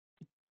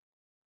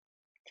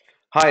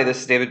Hi,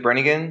 this is David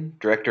Brennigan,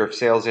 Director of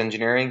Sales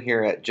Engineering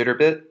here at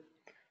Jitterbit.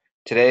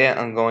 Today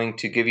I'm going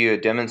to give you a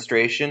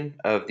demonstration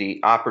of the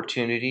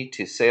opportunity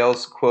to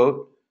sales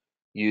quote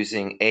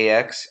using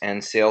AX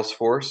and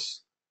Salesforce.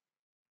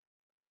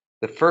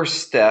 The first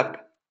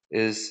step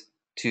is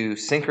to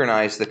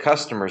synchronize the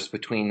customers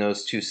between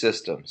those two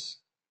systems.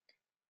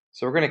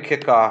 So we're going to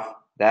kick off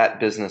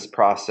that business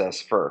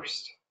process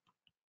first.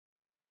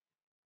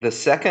 The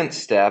second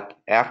step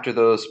after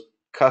those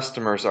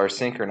customers are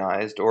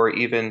synchronized, or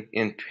even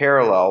in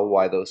parallel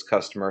while those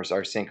customers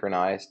are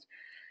synchronized,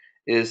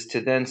 is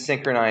to then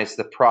synchronize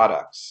the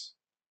products.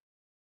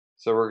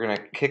 So we're going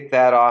to kick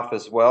that off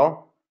as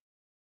well.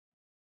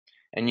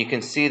 And you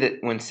can see that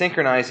when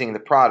synchronizing the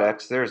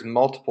products, there's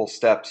multiple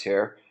steps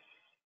here.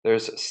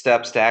 There's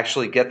steps to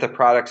actually get the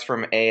products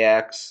from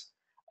AX,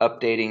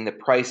 updating the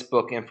price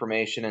book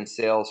information in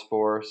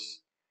Salesforce,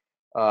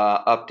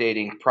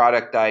 updating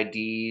product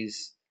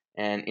IDs,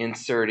 and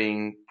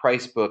inserting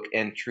price book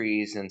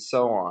entries, and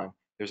so on.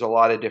 There's a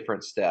lot of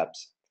different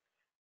steps.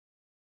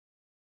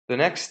 The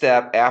next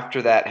step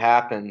after that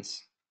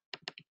happens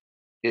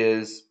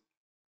is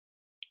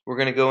we're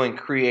going to go and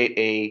create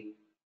a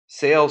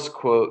sales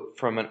quote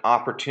from an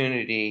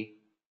opportunity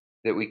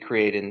that we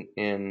create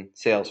in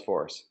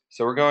Salesforce.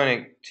 So we're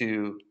going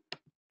to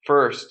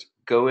first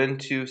go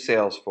into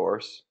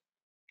Salesforce.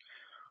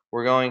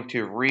 We're going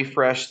to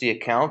refresh the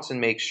accounts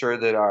and make sure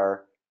that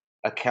our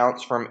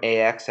accounts from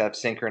AX have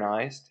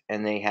synchronized,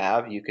 and they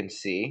have, you can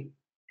see.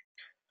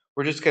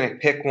 We're just going to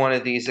pick one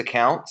of these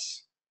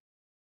accounts,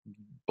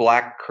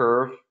 Black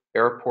Curve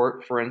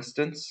Airport, for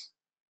instance.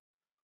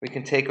 We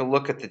can take a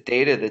look at the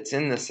data that's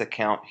in this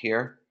account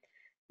here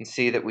and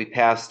see that we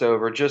passed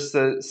over just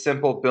the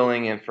simple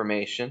billing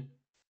information.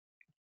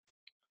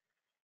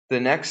 The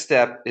next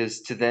step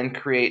is to then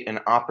create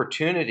an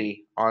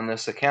opportunity on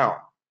this account.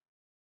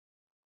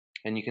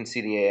 And you can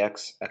see the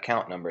AX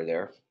account number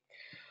there.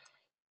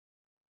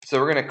 So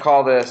we're going to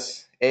call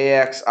this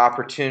AX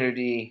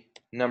opportunity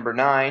number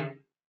 9.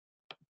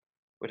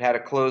 It had a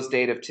close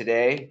date of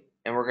today,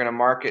 and we're going to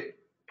mark it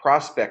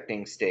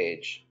prospecting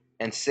stage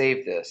and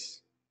save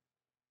this.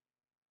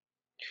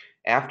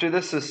 After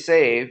this is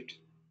saved,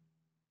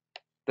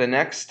 the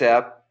next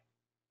step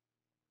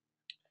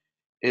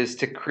is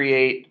to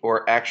create,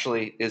 or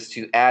actually is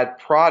to add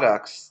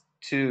products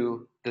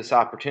to this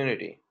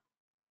opportunity.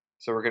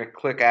 So we're going to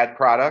click Add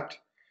Product.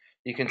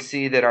 You can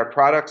see that our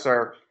products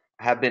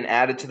have been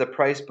added to the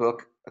price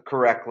book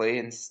correctly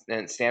in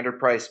standard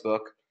price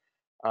book,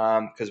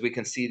 because we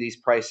can see these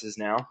prices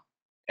now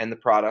and the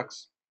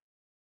products.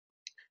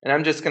 And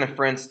I'm just going to,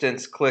 for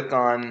instance, click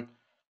on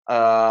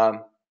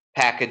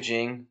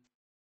packaging,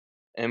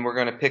 and we're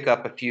going to pick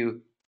up a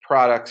few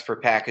products for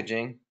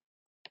packaging,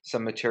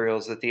 some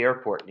materials that the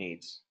airport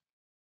needs.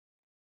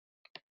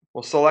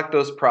 We'll select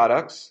those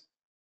products,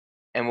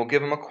 and we'll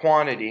give them a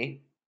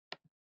quantity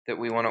that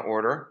we want to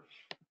order,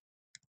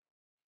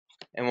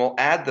 and we'll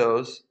add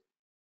those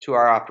to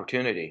our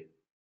opportunity.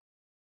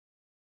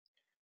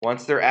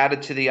 Once they're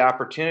added to the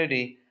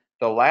opportunity,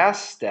 the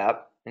last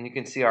step, and you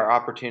can see our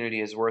opportunity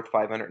is worth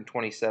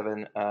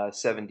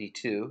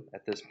 $527.72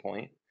 at this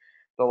point.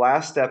 The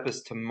last step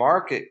is to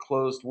mark it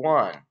closed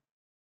won.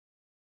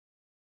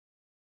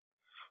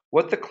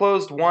 What the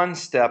closed won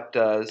step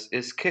does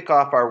is kick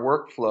off our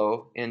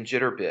workflow in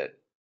Jitterbit.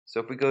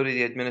 So if we go to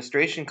the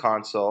administration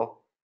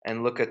console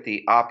and look at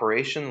the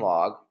operation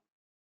log,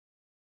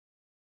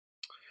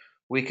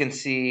 we can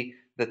see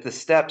that the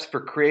steps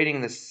for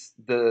creating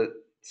the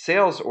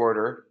sales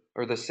order,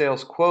 or the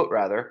sales quote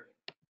rather,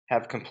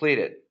 have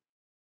completed.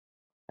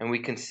 And we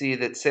can see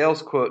that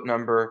sales quote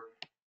number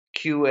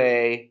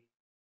QA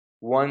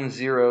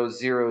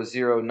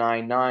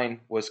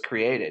 100099 was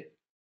created.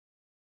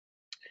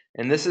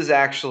 And this is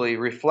actually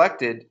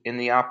reflected in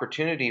the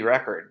opportunity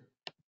record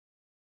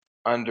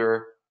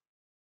under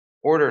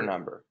order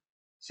number.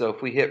 So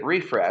if we hit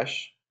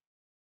refresh,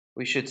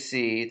 we should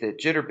see that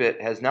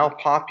Jitterbit has now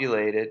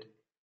populated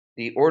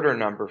the order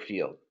number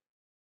field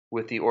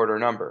with the order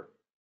number.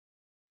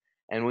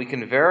 And we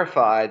can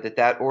verify that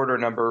that order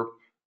number,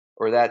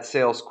 or that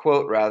sales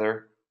quote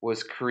rather,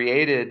 was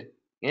created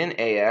in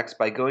AX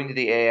by going to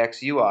the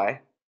AX UI,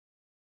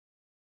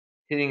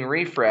 hitting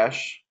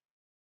refresh.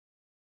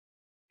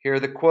 Here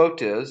the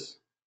quote is.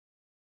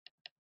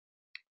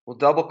 We'll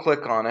double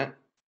click on it,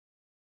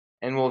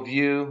 and we'll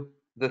view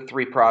the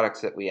 3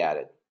 products that we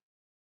added,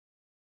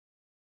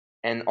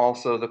 and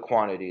also the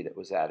quantity that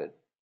was added.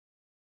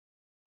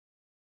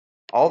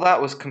 All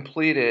that was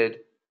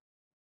completed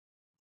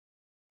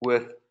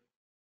with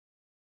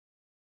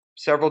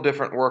several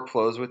different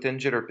workflows within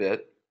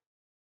Jitterbit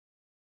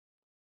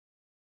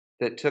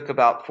that took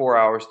about 4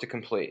 hours to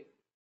complete.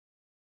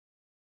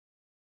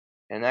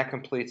 And that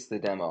completes the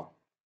demo.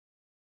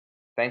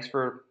 Thanks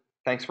for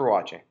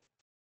watching.